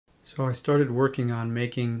So I started working on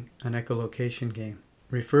making an echolocation game.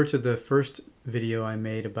 Refer to the first video I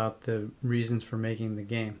made about the reasons for making the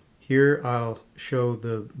game. Here I'll show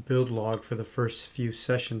the build log for the first few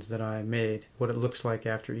sessions that I made, what it looks like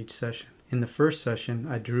after each session. In the first session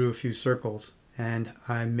I drew a few circles and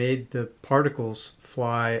I made the particles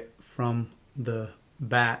fly from the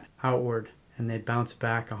bat outward and they bounce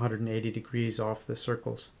back 180 degrees off the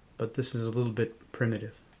circles. But this is a little bit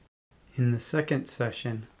primitive. In the second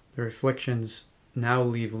session, the reflections now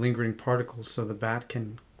leave lingering particles so the bat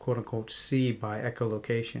can quote-unquote see by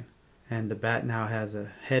echolocation. And the bat now has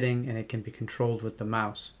a heading and it can be controlled with the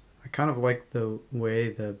mouse. I kind of like the way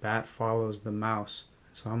the bat follows the mouse,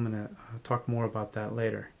 so I'm going to talk more about that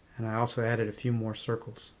later. And I also added a few more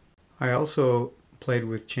circles. I also played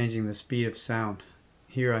with changing the speed of sound.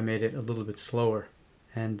 Here I made it a little bit slower.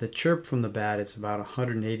 And the chirp from the bat is about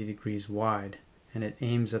 180 degrees wide, and it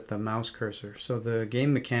aims at the mouse cursor. So the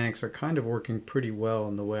game mechanics are kind of working pretty well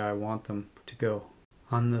in the way I want them to go.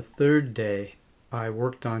 On the third day, I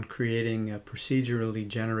worked on creating a procedurally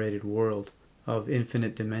generated world of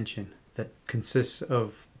infinite dimension that consists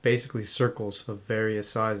of basically circles of various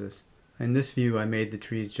sizes. In this view, I made the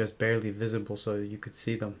trees just barely visible so you could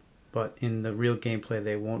see them, but in the real gameplay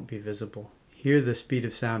they won't be visible. Here the speed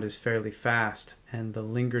of sound is fairly fast and the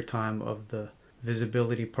linger time of the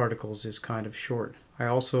visibility particles is kind of short. I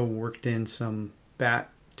also worked in some bat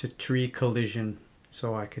to tree collision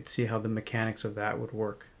so I could see how the mechanics of that would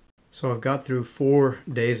work. So I've got through 4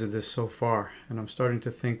 days of this so far and I'm starting to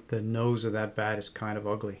think the nose of that bat is kind of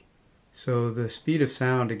ugly. So the speed of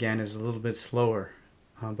sound again is a little bit slower,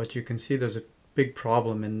 but you can see there's a big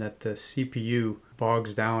problem in that the CPU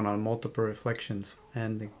bogs down on multiple reflections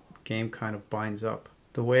and the game kind of binds up.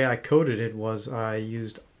 The way I coded it was I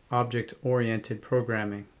used object-oriented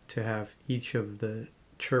programming to have each of the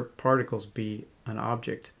chirp particles be an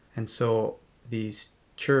object, and so these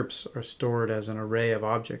chirps are stored as an array of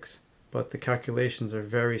objects, but the calculations are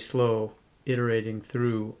very slow iterating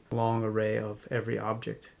through a long array of every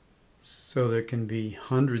object. So there can be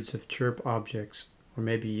hundreds of chirp objects or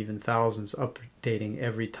maybe even thousands updating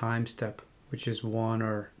every time step, which is 1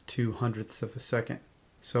 or 2 hundredths of a second.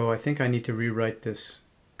 So I think I need to rewrite this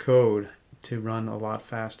code to run a lot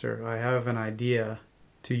faster. I have an idea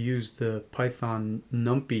to use the Python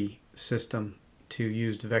NumPy system to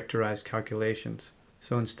use vectorized calculations.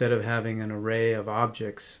 So instead of having an array of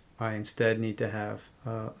objects, I instead need to have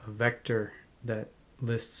a vector that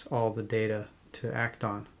lists all the data to act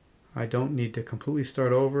on. I don't need to completely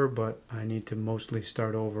start over, but I need to mostly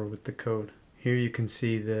start over with the code. Here you can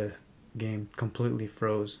see the game completely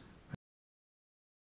froze.